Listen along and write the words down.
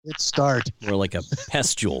Let's start. More like a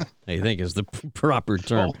pustule, I think, is the proper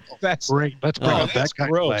term. Oh, that's great. Let's bring up that kind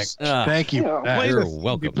of language. Thank you. For that. You're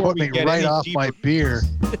welcome. Put me right off my beer.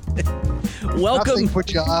 Welcome. Nothing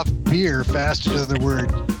put you off beer faster than the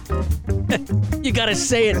word. You got to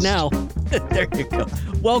say it now. There you go.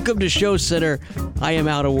 Welcome to Show Center. I am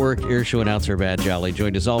out of work air show announcer Matt Jolly,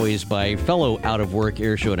 joined as always by fellow out of work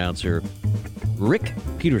air show announcer Rick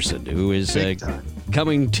Peterson, who is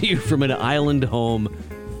coming to you from an island home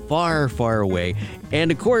far, far away.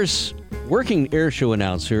 And of course, working air show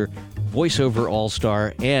announcer, voiceover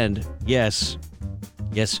all-star, and yes,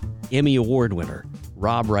 Emmy Award winner,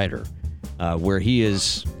 Rob Ryder, where he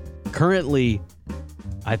is currently,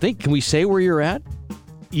 I think, can we say where you're at?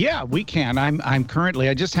 Yeah, we can. I'm currently.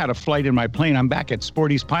 I just had a flight in my plane. I'm back at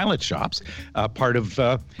Sporty's Pilot Shops, part of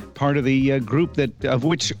the group of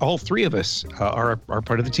which all three of us are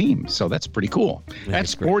part of the team. So that's pretty cool.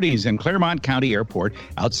 That's Sporty's in Claremont County Airport,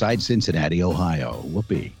 outside Cincinnati, Ohio.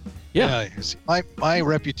 Whoopee. Yeah. My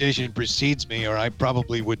reputation precedes me, or I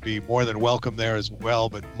probably would be more than welcome there as well.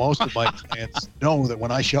 But most of my clients know that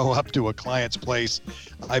when I show up to a client's place,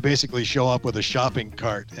 I basically show up with a shopping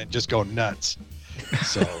cart and just go nuts.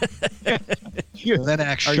 So and then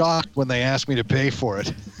act shocked when they ask me to pay for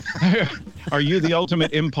it. Are you the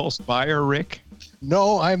ultimate impulse buyer, Rick?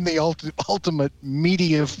 No, I'm the ultimate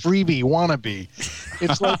media freebie wannabe.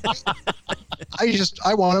 It's like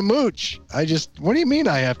I want to mooch. What do you mean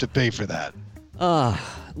I have to pay for that?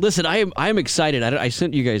 Listen, I'm excited. I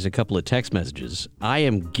sent you guys a couple of text messages. I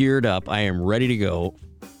am geared up. I am ready to go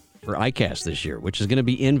for ICAST this year, which is going to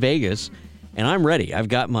be in Vegas. And I'm ready. I've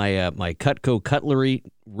got my my Cutco cutlery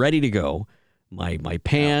ready to go, my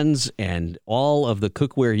pans and all of the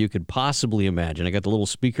cookware you could possibly imagine. I got the little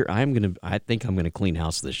speaker. I think I'm gonna clean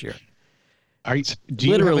house this year. Do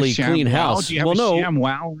you literally have a clean house? Do you have a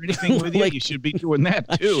ShamWow or anything with you? You should be doing that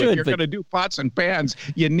too. If you're going to do pots and pans,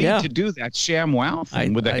 you need to do that ShamWow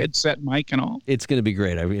thing with a headset mic and all. It's going to be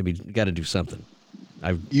great. I mean, got to do something.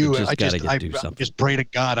 I do something. Just pray to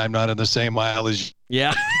God I'm not in the same aisle as you.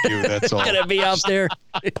 That's all. I'm going to be out there.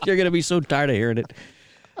 You're going to be so tired of hearing it.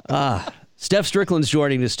 Steph Strickland's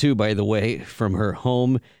joining us too, by the way, from her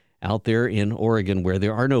home out there in Oregon where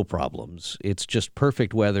there are no problems. It's just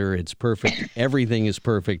perfect weather. It's perfect. Everything is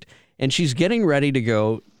perfect. And she's getting ready to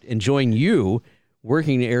go and join you,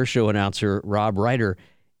 working air show announcer Rob Ryder,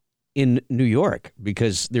 in New York,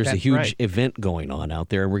 because there's a huge event going on out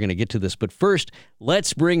there, and we're going to get to this. But first,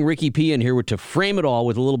 let's bring Ricky P in here to frame it all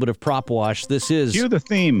with a little bit of prop wash. This is cue the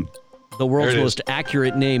theme. The world's most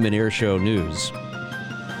accurate name in air show news.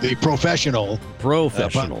 The professional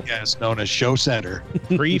podcast known as Show Center.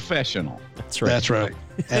 Professional. That's right. That's right.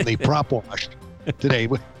 And the prop wash today.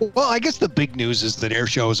 Well, I guess the big news is that air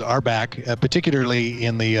shows are back, particularly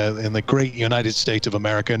in the great United States of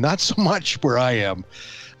America. Not so much where I am.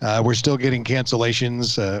 We're still getting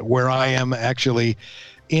cancellations. Where I am actually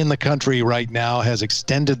in the country right now has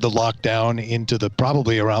extended the lockdown into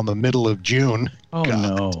probably around the middle of June. Oh,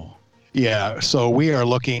 no. Yeah. So we are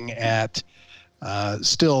looking at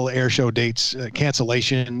still air show dates,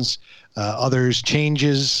 cancellations, others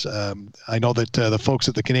changes. I know that the folks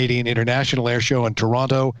at the Canadian International Air Show in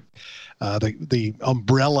Toronto, the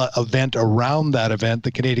umbrella event around that event,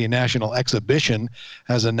 the Canadian National Exhibition,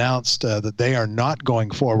 has announced that they are not going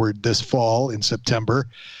forward this fall in September.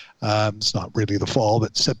 It's not really the fall,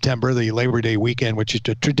 but September, the Labor Day weekend, which is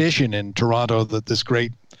a tradition in Toronto that this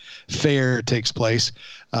great fair takes place.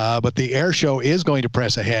 But the air show is going to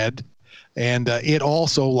press ahead. And it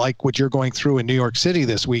also, like what you're going through in New York City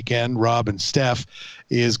this weekend, Rob and Steph,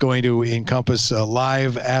 is going to encompass a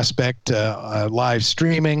live aspect, live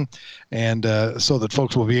streaming, and so that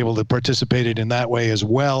folks will be able to participate in that way, as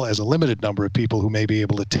well as a limited number of people who may be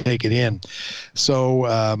able to take it in. So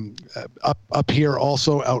up here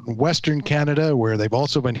also out in Western Canada, where they've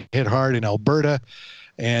also been hit hard in Alberta,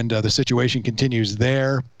 and the situation continues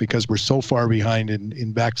there because we're so far behind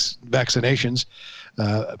in vaccinations.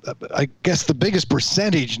 I guess the biggest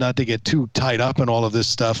percentage, not to get too tied up in all of this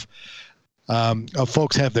stuff, of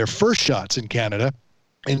folks have their first shots in Canada.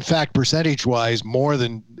 In fact, percentage-wise, more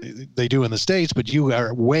than they do in the States, but you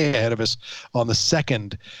are way ahead of us on the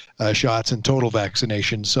second shots in total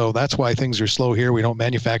vaccination. So that's why things are slow here. We don't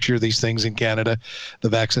manufacture these things in Canada, the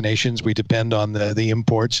vaccinations. We depend on the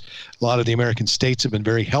imports. A lot of the American states have been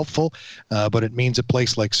very helpful, but it means a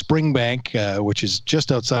place like Springbank, which is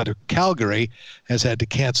just outside of Calgary, has had to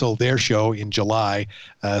cancel their show in July.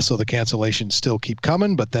 So the cancellations still keep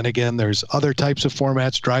coming. But then again, there's other types of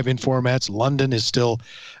formats, drive-in formats. London is still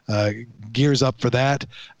gears up for that.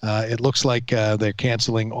 It looks like they're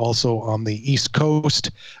canceling also on the East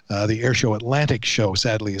Coast. The Airshow Atlantic show,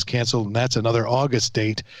 sadly, is canceled, and that's another August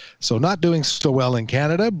date. So not doing so well in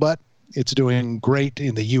Canada, but it's doing great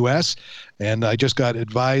in the U.S., and I just got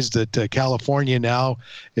advised that California now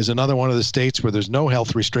is another one of the states where there's no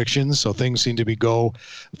health restrictions, so things seem to be go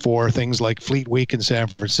for things like Fleet Week in San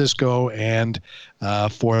Francisco and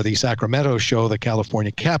for the Sacramento show, the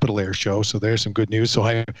California Capital Air Show. So there's some good news.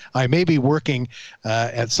 So I may be working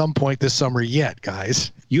at some point this summer yet,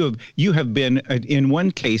 guys. You have been, in one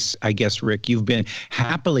case, I guess, Rick, you've been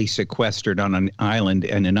happily sequestered on an island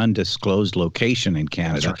in an undisclosed location in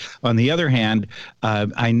Canada. Right. On the other hand,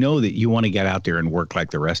 I know that you want to get out there and work like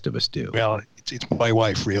the rest of us do. Well, it's my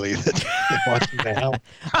wife, really, that wants me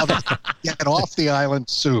to get off the island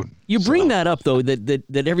soon. You bring that up, though,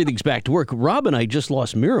 that everything's back to work. Rob and I just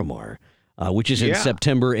lost Miramar, which is in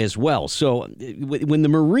September as well. So when the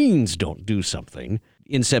Marines don't do something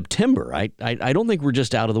in September, I don't think we're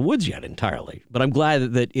just out of the woods yet entirely. But I'm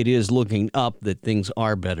glad that it is looking up, that things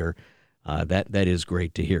are better. That is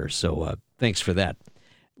great to hear. So thanks for that.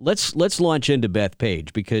 Let's launch into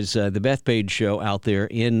Bethpage, because the Bethpage show out there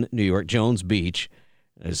in New York, Jones Beach,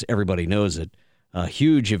 as everybody knows it, a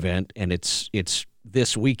huge event, and it's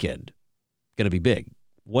this weekend. Going to be big.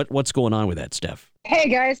 What's going on with that, Steph? Hey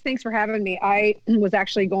guys, thanks for having me. I was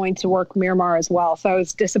actually going to work Miramar as well, so I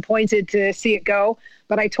was disappointed to see it go,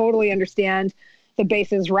 but I totally understand the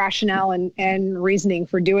base's rationale and reasoning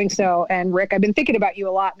for doing so. And Rick, I've been thinking about you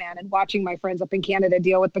a lot, man, and watching my friends up in Canada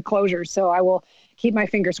deal with the closures. So I will keep my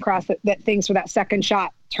fingers crossed that things for that second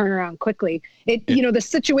shot turn around quickly. The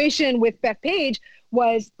situation with Bethpage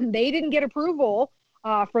was they didn't get approval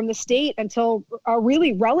from the state until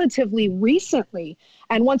really relatively recently.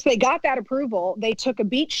 And once they got that approval, they took a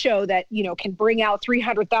beach show that, can bring out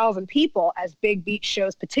 300,000 people, as big beach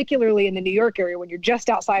shows, particularly in the New York area when you're just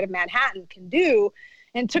outside of Manhattan, can do,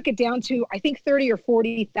 and took it down to, I think, 30 or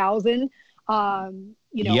 40,000,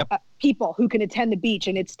 people who can attend the beach,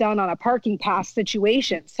 and it's done on a parking pass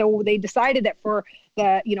situation. So they decided that for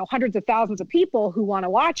the, hundreds of thousands of people who want to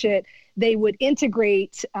watch it, they would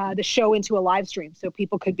integrate the show into a live stream so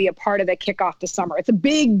people could be a part of the kickoff to summer. It's a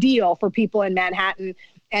big deal for people in Manhattan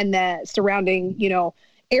and the surrounding,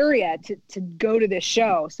 area to go to this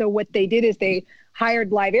show. So what they did is they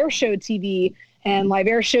hired Live Air Show TV, and Live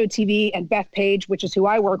Air Show TV and Bethpage, which is who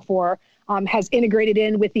I work for, has integrated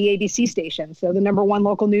in with the ABC station. So the number one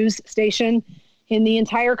local news station in the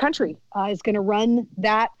entire country is going to run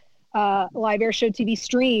that Live Air Show TV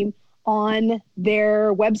stream on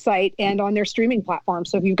their website and on their streaming platform.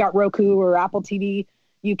 So if you've got Roku or Apple TV,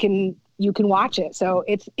 you can watch it. So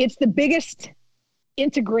it's the biggest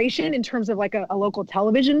integration in terms of like a local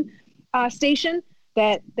television station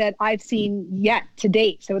that I've seen yet to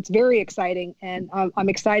date. So it's very exciting, and I'm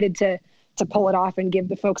excited to pull it off and give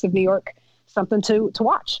the folks of New York something to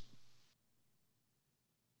watch.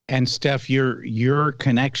 And Steph, your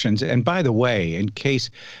connections, and by the way, in case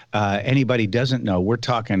anybody doesn't know, we're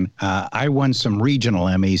talking, I won some regional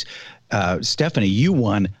Emmys. Stephanie, you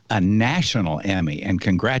won a national Emmy, and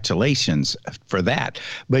congratulations for that.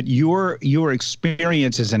 But your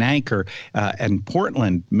experience as an anchor in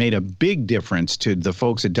Portland made a big difference to the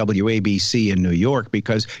folks at WABC in New York,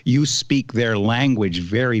 because you speak their language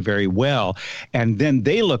very, very well. And then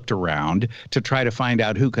they looked around to try to find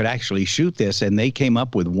out who could actually shoot this, and they came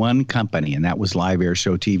up with one company, and that was Live Air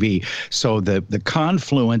Show TV. So the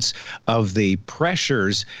confluence of the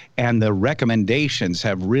pressures and the recommendations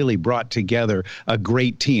have really brought together a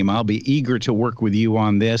great team. I'll be eager to work with you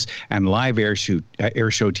on this, and Live Air Show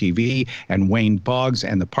TV, and Wayne Boggs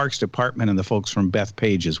and the Parks Department and the folks from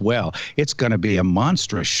Bethpage as well. It's going to be a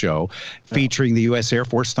monstrous show featuring the U.S. Air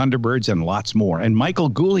Force Thunderbirds and lots more. And Michael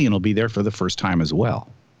Goulian will be there for the first time as well.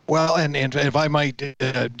 Well, and if I might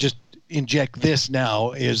just inject this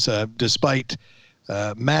now, is despite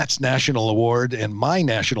Matt's national award and my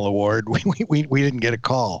national award, we didn't get a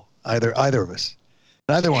call, either of us.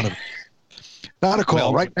 Neither one of us. Not a call,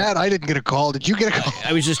 well, right, Matt? I didn't get a call. Did you get a call?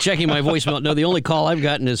 I was just checking my voicemail. No, the only call I've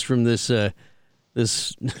gotten is from this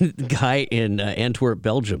guy in Antwerp,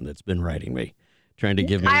 Belgium, that's been writing me, trying to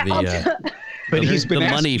give me but he's been the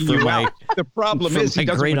money for my. The problem is he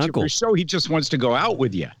doesn't want you for show. He just wants to go out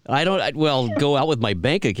with you. Go out with my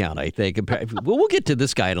bank account, I think. We'll get to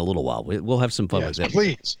this guy in a little while. We'll have some fun with that.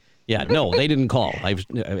 Please. Yeah, no, they didn't call. I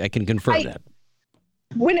can confirm that.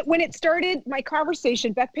 When it started, my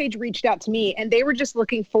conversation, Bethpage reached out to me, and they were just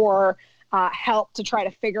looking for help to try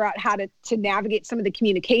to figure out how to navigate some of the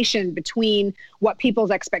communication between what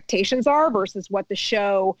people's expectations are versus what the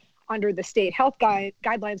show under the state health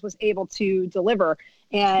guidelines was able to deliver.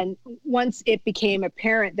 And once it became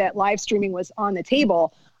apparent that live streaming was on the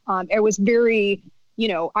table, it was very,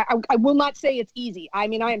 I will not say it's easy. I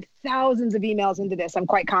mean, I am thousands of emails into this. I'm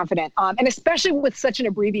quite confident. And especially with such an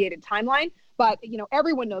abbreviated timeline, but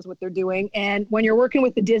everyone knows what they're doing. And when you're working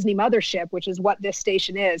with the Disney mothership, which is what this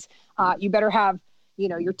station is, you better have,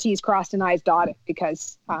 your T's crossed and I's dotted,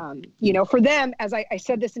 because, for them, as I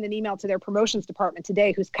said this in an email to their promotions department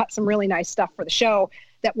today, who's cut some really nice stuff for the show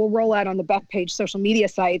that will roll out on the Bethpage social media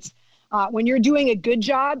sites. When you're doing a good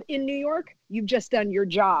job in New York, you've just done your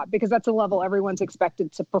job, because that's a level everyone's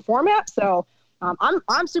expected to perform at. So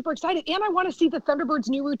I'm super excited, and I want to see the Thunderbirds'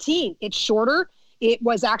 new routine. It's shorter. It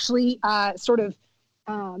was actually sort of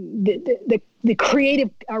the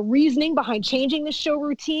creative reasoning behind changing the show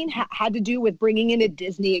routine had to do with bringing in a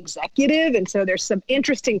Disney executive, and so there's some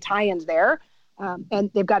interesting tie-ins there.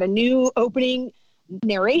 And they've got a new opening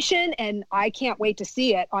narration, and I can't wait to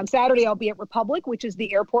see it. On Saturday, I'll be at Republic, which is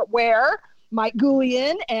the airport where Mike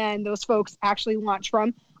Goulian and those folks actually launch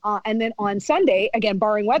from. And then on Sunday, again,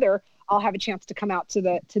 barring weather, I'll have a chance to come out to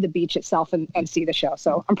the beach itself and see the show.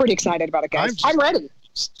 So I'm pretty excited about it, guys. I'm ready.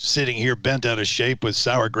 Sitting here bent out of shape with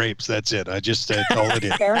sour grapes. That's it. I just told it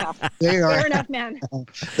in. Fair enough. Fair enough, man.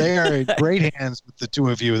 They are in great hands with the two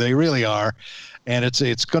of you. They really are. And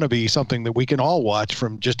it's going to be something that we can all watch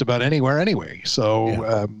from just about anywhere anyway.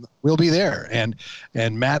 So we'll be there. And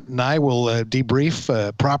Matt and I will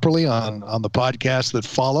debrief properly on the podcast that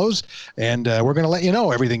follows. And we're going to let you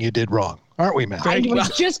know everything you did wrong. Aren't we, Matt? I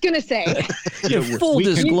was just going to say. Full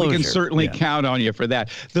disclosure. We can certainly count on you for that.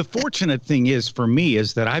 The fortunate thing is, for me,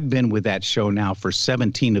 is that I've been with that show now for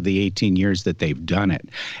 17 of the 18 years that they've done it.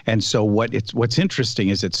 And so what's interesting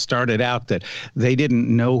is it started out that they didn't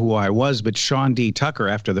know who I was, but Sean D. Tucker,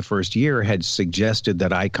 after the first year, had suggested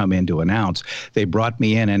that I come in to announce. They brought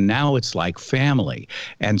me in, and now it's like family.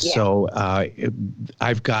 And so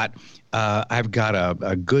I've got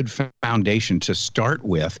a good foundation to start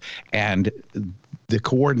with, and the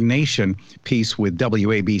coordination piece with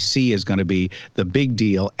WABC is going to be the big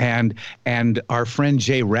deal. And our friend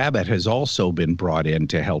Jay Rabbit has also been brought in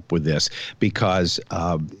to help with this, because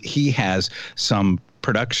he has some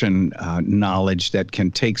production knowledge that can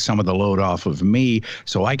take some of the load off of me,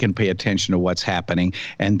 so I can pay attention to what's happening.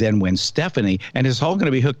 And then when Stephanie, and it's all going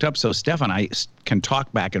to be hooked up so Steph and I can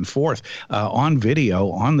talk back and forth on video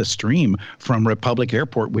on the stream from Republic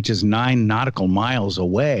Airport, which is 9 nautical miles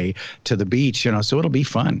away to the beach, so it'll be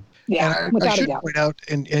fun. Yeah, I should point out,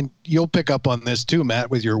 and you'll pick up on this too, Matt,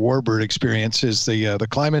 with your Warbird experience, is the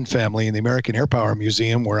Kleiman family in the American Air Power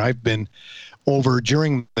Museum, where I've been over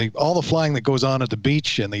during all the flying that goes on at the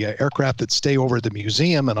beach and the aircraft that stay over at the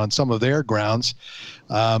museum and on some of their grounds.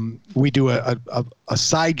 We do a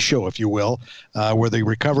side show, if you will, where the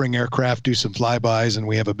recovering aircraft do some flybys, and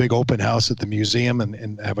we have a big open house at the museum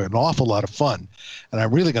and have an awful lot of fun. And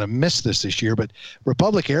I'm really going to miss this year, but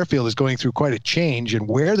Republic Airfield is going through quite a change, and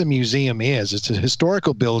where the museum is, it's a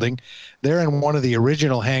historical building. They're in one of the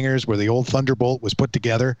original hangars where the old Thunderbolt was put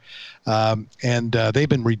together. And they've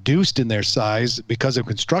been reduced in their size because of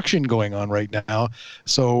construction going on right now.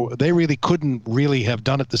 So they really couldn't really have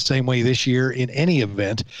done it the same way this year in any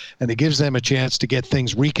event. And it gives them a chance to get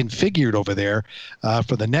things reconfigured over there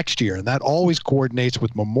for the next year. And that always coordinates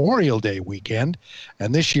with Memorial Day weekend.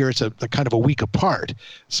 And this year it's a kind of a week apart.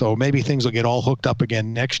 So maybe things will get all hooked up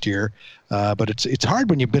again next year. But it's hard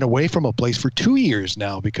when you've been away from a place for 2 years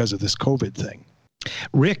now because of this COVID thing.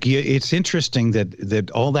 Rick, it's interesting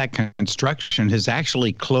that all that construction has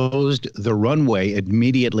actually closed the runway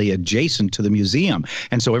immediately adjacent to the museum.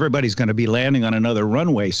 And so everybody's going to be landing on another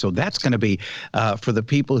runway. So that's going to be, for the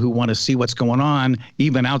people who want to see what's going on,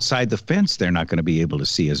 even outside the fence, they're not going to be able to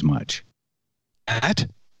see as much.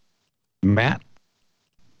 Matt?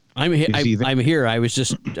 I'm here. I was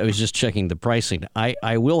just checking the pricing.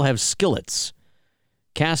 I will have skillets,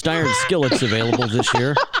 cast iron skillets available this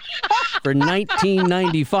year for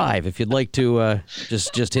 $19.95. If you'd like to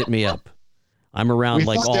just hit me up. I'm around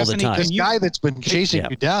all the time. This guy that's been chasing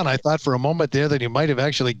you down, I thought for a moment there that he might have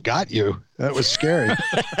actually got you. That was scary.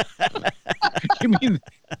 You mean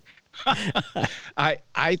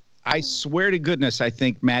I swear to goodness, I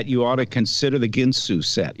think, Matt, you ought to consider the Ginsu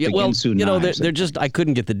set. Ginsu knives. They're just, I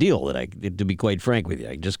couldn't get the deal to be quite frank with you.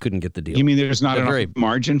 I just couldn't get the deal. You mean there's not enough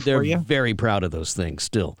margin for you? They're very proud of those things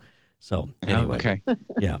still. So anyway, okay.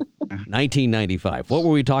 Yeah, $19.95. What were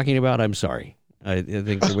we talking about? I'm sorry. I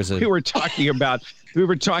think there was we were talking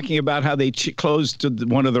about how they closed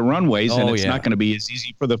one of the runways, and it's not going to be as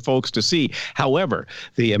easy for the folks to see. However,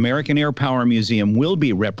 the American Air Power Museum will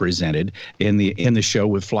be represented in the show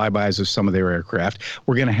with flybys of some of their aircraft.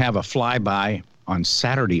 We're going to have a flyby on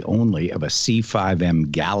Saturday only of a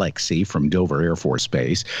C-5M Galaxy from Dover Air Force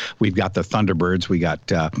Base. We've got the Thunderbirds. We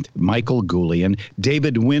got Michael Goulian,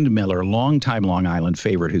 David Windmiller, longtime Long Island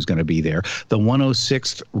favorite, who's going to be there. The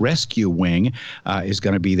 106th Rescue Wing is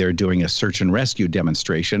going to be there doing a search and rescue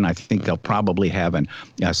demonstration. I think they'll probably have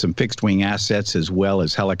some fixed wing assets as well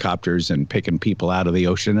as helicopters and picking people out of the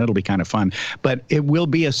ocean. It'll be kind of fun. But it will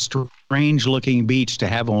be a strange looking beach to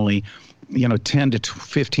have only 10 to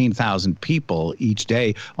 15,000 people each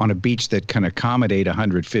day on a beach that can accommodate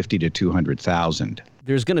 150 to 200,000.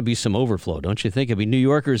 There's going to be some overflow, don't you think? I mean, New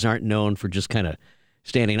Yorkers aren't known for just kind of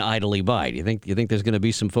standing idly by. Do you think there's going to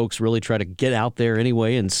be some folks really try to get out there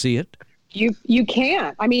anyway and see it? You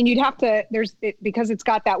can't. I mean, you'd have to. Because it's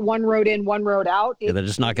got that one road in, one road out. They're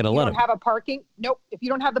just not going to let them. Have a parking. Nope. If you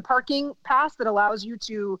don't have the parking pass that allows you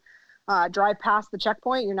to drive past the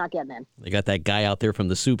checkpoint, you're not getting in. They got that guy out there from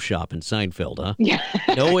the soup shop in Seinfeld, huh? Yeah.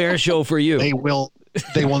 No air show for you. They will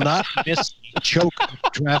not miss the choke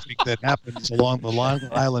traffic that happens along the Long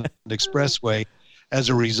Island Expressway as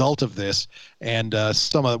a result of this. And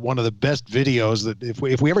one of the best videos that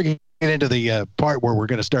if we ever get into the part where we're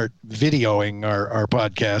going to start videoing our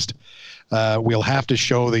podcast, we'll have to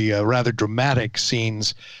show the rather dramatic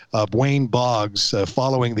scenes of Wayne Boggs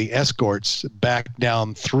following the escorts back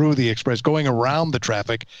down through the express, going around the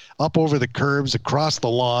traffic, up over the curbs, across the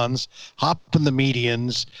lawns, hopping the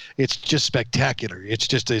medians. It's just spectacular. It's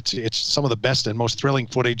some of the best and most thrilling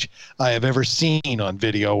footage I have ever seen on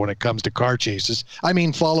video when it comes to car chases. I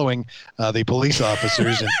mean, following the police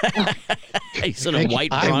officers. And he's in a white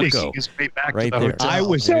Bronco. Right there. I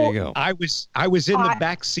was there you go. I was in the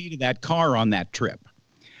back seat of that car on that trip.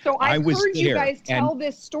 So I've heard you guys tell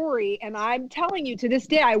this story, and I'm telling you, to this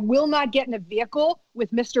day, I will not get in a vehicle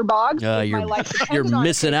with Mr. Boggs. You're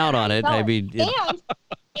missing out on it. I mean,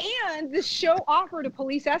 and the show offered a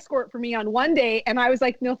police escort for me on one day, and I was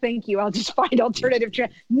like, no, thank you. I'll just find alternative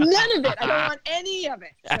transit. None of it. I don't want any of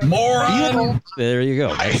it. So, moron. There you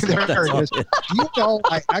go. I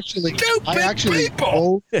actually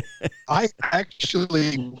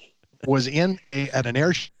was at an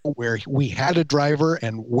air show where we had a driver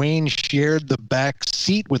and Wayne shared the back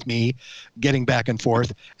seat with me getting back and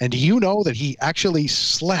forth. And do you know that he actually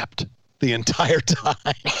slept the entire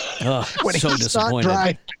time? When so he disappointed.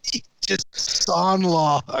 Driving, he just on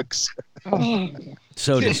logs.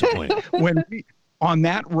 So disappointed. On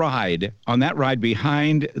that ride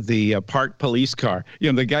behind the parked police car,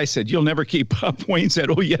 the guy said, "You'll never keep up." Wayne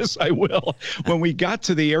said, "Oh, yes, I will." When we got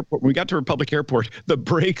to the airport, we got to Republic Airport, the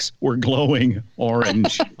brakes were glowing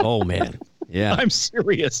orange. Oh, man. Yeah. I'm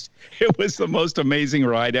serious. It was the most amazing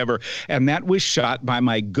ride ever. And that was shot by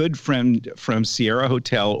my good friend from Sierra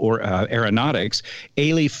Hotel or Aeronautics,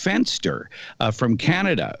 Ailey Fenster from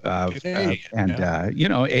Canada. Ailey's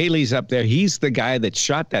up there. He's the guy that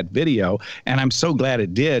shot that video. And I'm so glad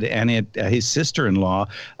it did. And his sister-in-law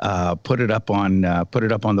put it up on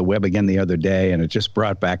the web again the other day. And it just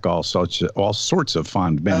brought back all sorts of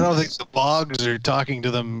fond memories. I don't think the Boggs are talking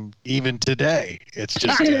to them even today. It's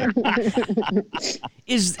just...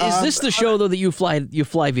 Is this the show though that you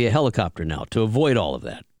fly via helicopter now to avoid all of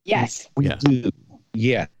that? Yes, we do.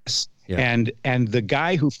 Yes. Yeah. And the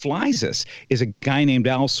guy who flies us is a guy named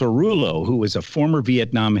Al Cerullo, who is a former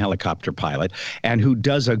Vietnam helicopter pilot and who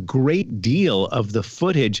does a great deal of the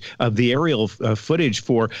footage of the aerial footage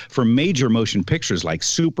for major motion pictures like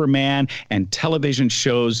Superman and television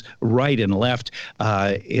shows right and left.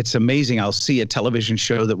 It's amazing. I'll see a television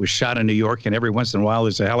show that was shot in New York, and every once in a while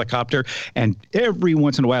there's a helicopter, and every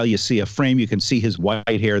once in a while you see a frame. You can see his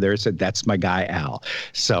white hair there. It said, "That's my guy, Al."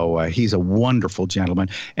 So he's a wonderful gentleman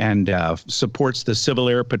and supports the Civil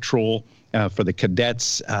Air Patrol for the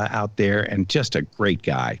cadets out there, and just a great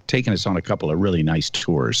guy, taking us on a couple of really nice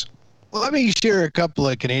tours. Well, let me share a couple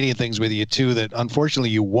of Canadian things with you, too, that unfortunately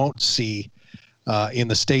you won't see in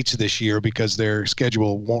the States this year because their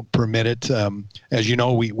schedule won't permit it. As you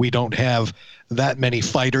know, we don't have that many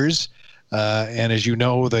fighters. And as you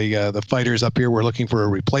know, the fighters up here, we're looking for a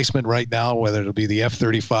replacement right now, whether it'll be the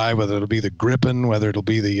F-35, whether it'll be the Gripen, whether it'll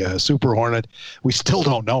be the Super Hornet. We still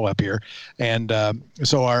don't know up here. And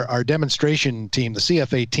so our demonstration team, the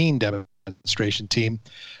CF-18 demonstration team,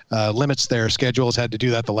 limits their schedules, had to do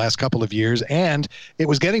that the last couple of years. And it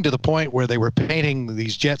was getting to the point where they were painting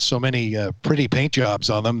these jets so many pretty paint jobs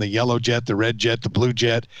on them, the yellow jet, the red jet, the blue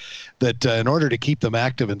jet, that in order to keep them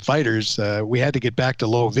active in fighters, we had to get back to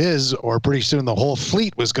low vis, or pretty soon the whole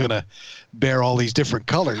fleet was going to bear all these different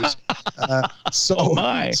colors.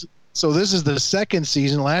 So this is the second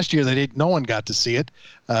season. Last year no one got to see it.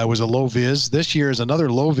 It was a low vis. This year is another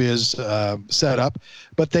low vis setup,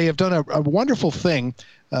 but they have done a wonderful thing.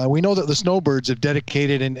 We know that the Snowbirds have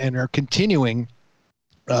dedicated and are continuing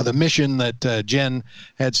the mission that Jen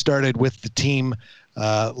had started with the team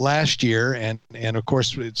last year, and of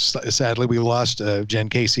course, sadly, we lost Jen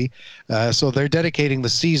Casey. So they're dedicating the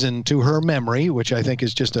season to her memory, which I think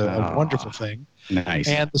is just a wonderful thing. Nice.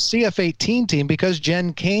 And the CF18 team, because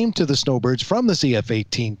Jen came to the Snowbirds from the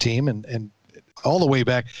CF18 team and all the way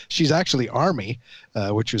back, she's actually Army,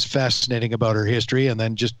 which was fascinating about her history, and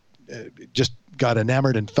then just got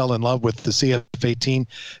enamored and fell in love with the CF18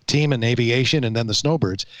 team and aviation, and then the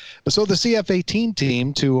Snowbirds. So the CF18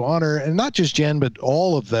 team, to honor, and not just Jen, but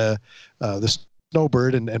all of the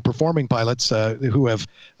Snowbird and performing pilots who have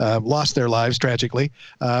lost their lives tragically,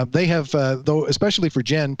 they have, though especially for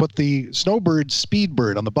Jen, put the Snowbird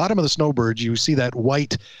Speedbird on the bottom of the Snowbird. You see that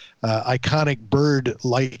white iconic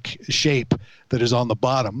bird-like shape that is on the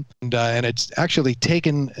bottom, and it's actually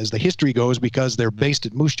taken, as the history goes, because they're based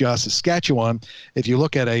at Moose Jaw, Saskatchewan. If you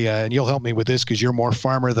look at and you'll help me with this because you're more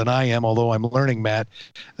farmer than I am, although I'm learning, Matt,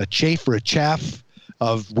 a chaff or a chaff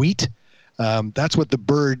of wheat. That's what the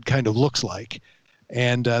bird kind of looks like.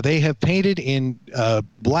 And they have painted in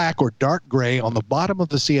black or dark gray on the bottom of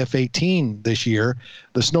the CF18 this year,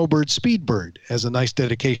 the Snowbird Speedbird, as a nice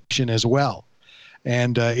dedication as well.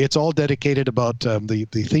 And it's all dedicated about the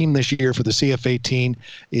theme this year for the CF18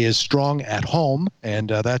 is Strong at Home, and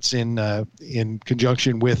that's in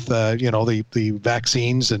conjunction with the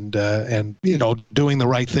vaccines and doing the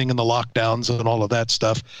right thing in the lockdowns and all of that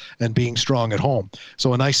stuff, and being strong at home.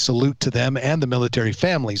 So a nice salute to them and the military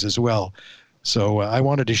families as well. So I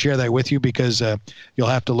wanted to share that with you because you'll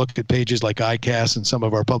have to look at pages like ICAS and some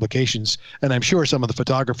of our publications. And I'm sure some of the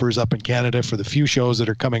photographers up in Canada for the few shows that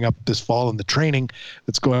are coming up this fall and the training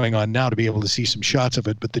that's going on now to be able to see some shots of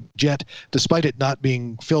it. But the jet, despite it not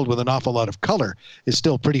being filled with an awful lot of color, is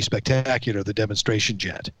still pretty spectacular, the demonstration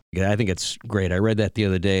jet. Yeah, I think it's great. I read that the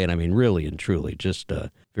other day, and I mean, really and truly, just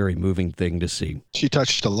a very moving thing to see. She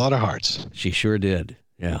touched a lot of hearts. She sure did.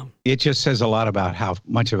 Yeah. It just says a lot about how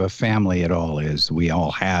much of a family it all is. We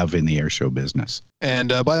all have in the airshow business. And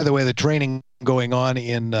by the way, the training going on out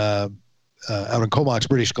in Comox,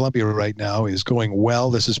 British Columbia right now is going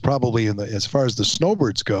well. This is probably, as far as the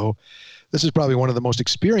Snowbirds go, this is probably one of the most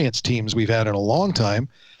experienced teams we've had in a long time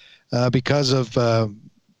because of the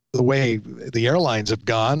way the airlines have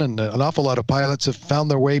gone, and an awful lot of pilots have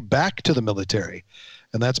found their way back to the military.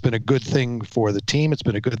 And that's been a good thing for the team. It's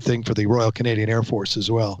been a good thing for the Royal Canadian Air Force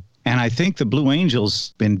as well. And I think the Blue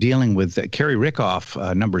Angels been dealing with Kerry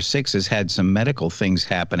Rickoff, number 6, has had some medical things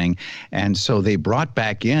happening. And so they brought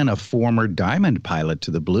back in a former Diamond pilot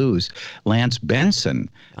to the Blues, Lance Benson.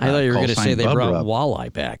 I thought you were going to say they brought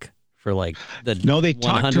Walleye back for like the they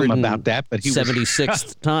talked to him about that, but he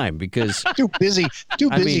 76th time because too busy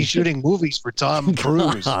shooting movies for Tom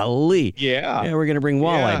Cruise. Golly. Yeah, we're going to bring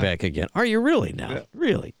Walleye back again. Are you really now? Yeah.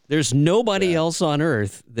 Really? There's nobody else on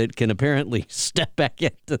Earth that can apparently step back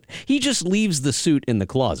into. He just leaves the suit in the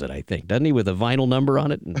closet, I think, doesn't he, with a vinyl number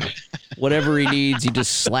on it, and whatever he needs, he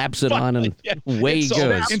just slaps it on, and away he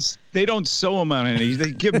goes. They don't sew him on any.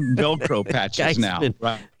 They give him Velcro patches now.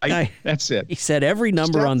 That's it. He said every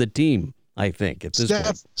number on the team, I think, at this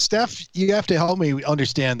point. Steph, you have to help me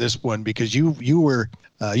understand this one because you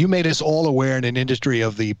made us all aware in an industry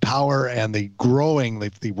of the power and the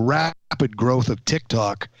rapid growth of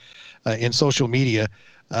TikTok in social media.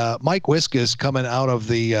 Mike Wiskus, coming out of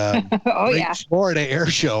the Florida Air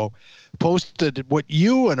Show, posted what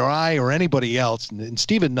you and I or anybody else, and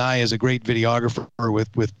Stephen Nye is a great videographer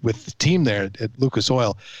with the team there at Lucas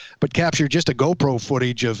Oil, but captured just a GoPro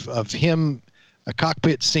footage of him, a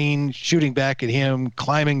cockpit scene, shooting back at him,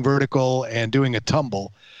 climbing vertical and doing a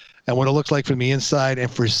tumble, and what it looks like from the inside.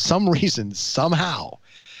 And for some reason, somehow,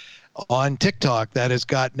 on TikTok, that has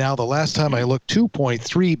got now, the last time I looked,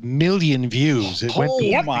 2.3 million views. It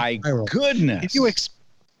went my goodness. Did you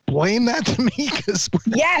explain that to me? Because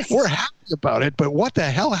we're happy about it, but what the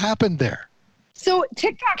hell happened there? So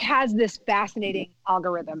TikTok has this fascinating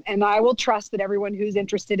algorithm, and I will trust that everyone who's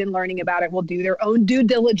interested in learning about it will do their own due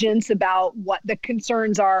diligence about what the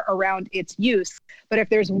concerns are around its use. But if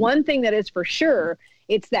there's one thing that is for sure,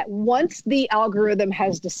 it's that once the algorithm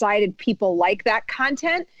has decided people like that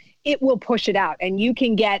content, it will push it out, and you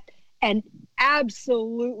can get an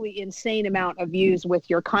absolutely insane amount of views with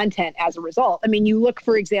your content as a result. I mean, you look,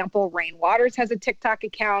 for example, Rain Waters has a TikTok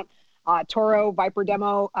account, Toro Viper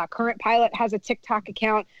Demo, Current Pilot has a TikTok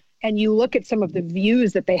account, and you look at some of the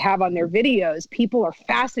views that they have on their videos. People are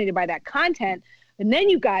fascinated by that content. And then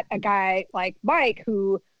you've got a guy like Mike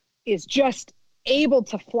who is just able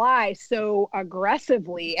to fly so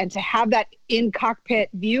aggressively and to have that in cockpit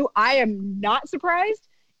view, I am not surprised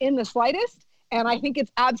in the slightest. And I think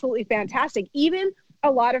it's absolutely fantastic. Even a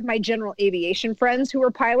lot of my general aviation friends who are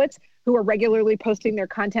pilots, who are regularly posting their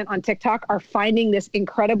content on TikTok, are finding this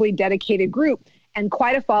incredibly dedicated group and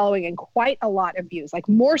quite a following and quite a lot of views, like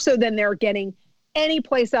more so than they're getting any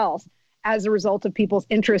place else as a result of people's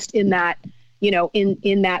interest in that,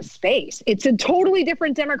 in that space. It's a totally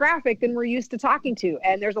different demographic than we're used to talking to.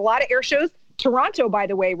 And there's a lot of air shows. Toronto, by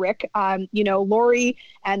the way, Rick, Lori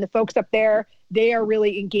and the folks up there, they are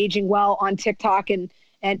really engaging well on TikTok and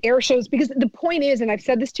air shows, because the point is, and I've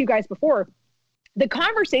said this to you guys before, the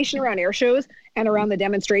conversation around air shows and around the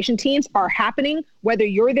demonstration teams are happening whether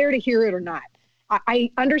you're there to hear it or not.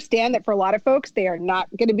 I understand that for a lot of folks, they are not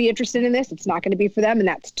going to be interested in this. It's not going to be for them, and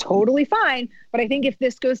that's totally fine. But I think if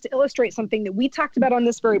this goes to illustrate something that we talked about on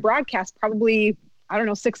this very broadcast, probably,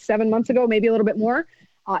 6-7 months ago, maybe a little bit more,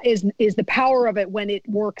 is the power of it when it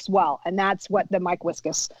works well. And that's what the Mike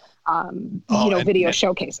Wiskus, video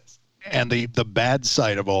showcases. And the bad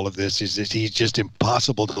side of all of this is that he's just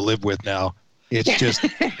impossible to live with now. He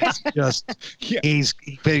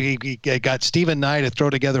got Stephen Nye to throw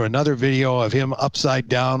together another video of him upside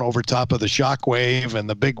down over top of the shockwave, and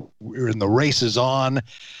the race is on,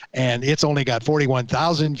 and it's only got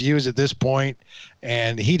 41,000 views at this point,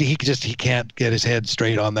 and he can't get his head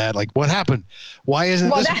straight on that. Like, what happened? Why isn't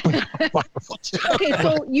this? Okay,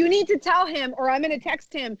 so you need to tell him, or I'm going to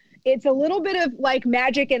text him. It's a little bit of like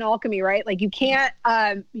magic and alchemy, right? Like, you can't,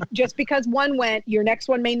 just because one went, your next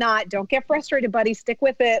one may not. Don't get frustrated, buddy. Stick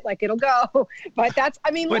with it. Like, it'll go. But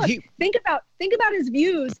think about his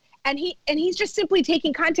views, and he's just simply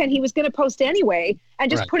taking content he was going to post anyway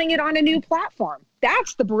and just putting it on a new platform.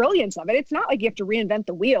 That's the brilliance of it. It's not like you have to reinvent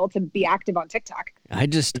the wheel to be active on TikTok.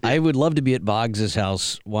 I would love to be at Boggs'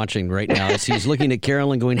 house watching right now as he's looking at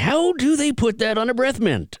Carolyn going, how do they put that on a breath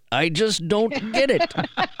mint? I just don't get it.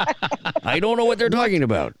 I don't know what they're talking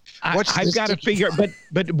about. I've got to figure,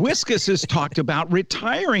 but Wiskus has talked about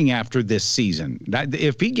retiring after this season.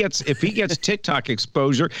 If he gets TikTok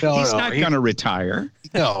exposure, he's not going to retire.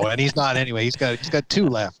 No, and he's not anyway. He's got 2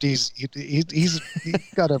 left. He's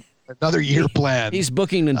got another year plan. He's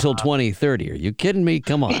booking until 2030. Are you kidding me?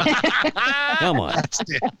 Come on. Come on. That's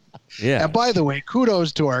it. Yeah. And by the way,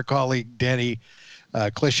 kudos to our colleague Danny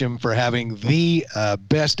Clisham for having the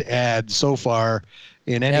best ad so far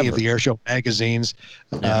in any of the airshow magazines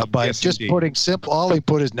putting simple. All he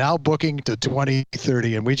put is now booking to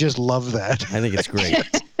 2030, and we just love that. I think it's great.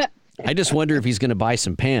 I just wonder if he's going to buy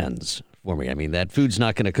some pans for me. I mean, that food's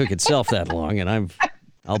not going to cook itself that long, and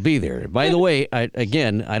I'll be there. By the way, I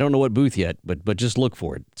don't know what booth yet, but just look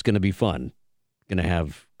for it. It's going to be fun. Going to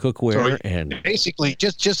have cookware and basically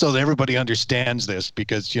just so that everybody understands this,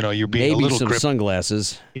 because you're being maybe a little some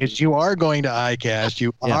sunglasses. Is you are going to ICAST,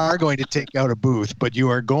 you are going to take out a booth, but you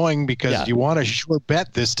are going because you want a sure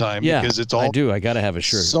bet this time. Yeah, because it's all I do. I got to have a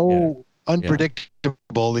shirt. So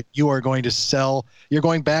unpredictable that you are going to sell. You're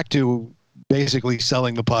going back to basically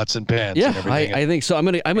selling the pots and pans. Yeah, and I think so. I'm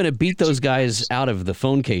gonna beat those guys out of the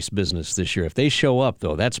phone case business this year. If they show up,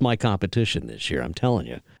 though, that's my competition this year. I'm telling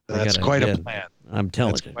you. That's quite a plan. I'm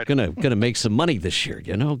telling you, gonna make some money this year.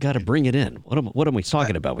 Got to bring it in. What am we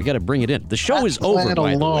talking about? We got to bring it in. The show is over,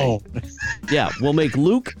 by the way. Yeah, we'll make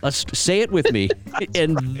Luke say it with me,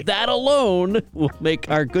 and that alone will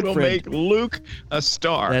make our good friend. We'll make Luke a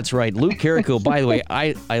star. That's right, Luke Carrico. By the way,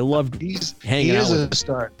 I loved hanging out with him. He is a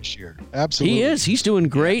star this year. Absolutely, he is. He's doing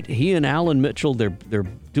great. He and Alan Mitchell, they're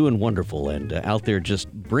doing wonderful and out there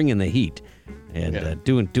just bringing the heat. And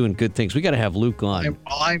doing good things. We got to have Luke on.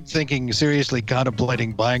 I'm thinking seriously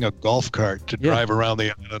contemplating buying a golf cart to drive around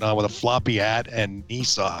the island on with a floppy hat and knee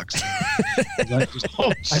socks.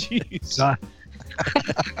 Jeez.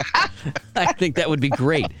 I think that would be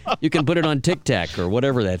great. You can put it on TikTok or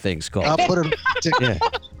whatever that thing's called. I'll put it on TikTok. Yeah,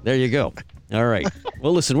 there you go. All right.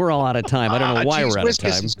 Well, listen, we're all out of time. I don't know why we're out of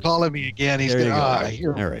time. He's calling me again. He's there going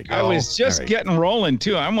you go. All right. I was just getting rolling,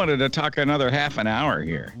 too. I wanted to talk another half an hour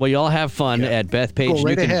here. Well, y'all have fun at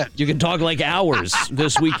Bethpage. You can talk like hours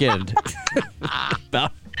this weekend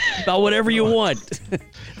about whatever you want.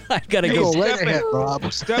 I've got to go. Right ahead,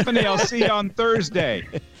 Rob. Stephanie, I'll see you on Thursday.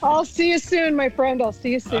 I'll see you soon, my friend. I'll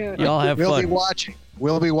see you soon. Y'all have fun.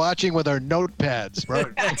 We'll be watching with our notepads. Right?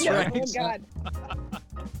 That's right. Oh, God.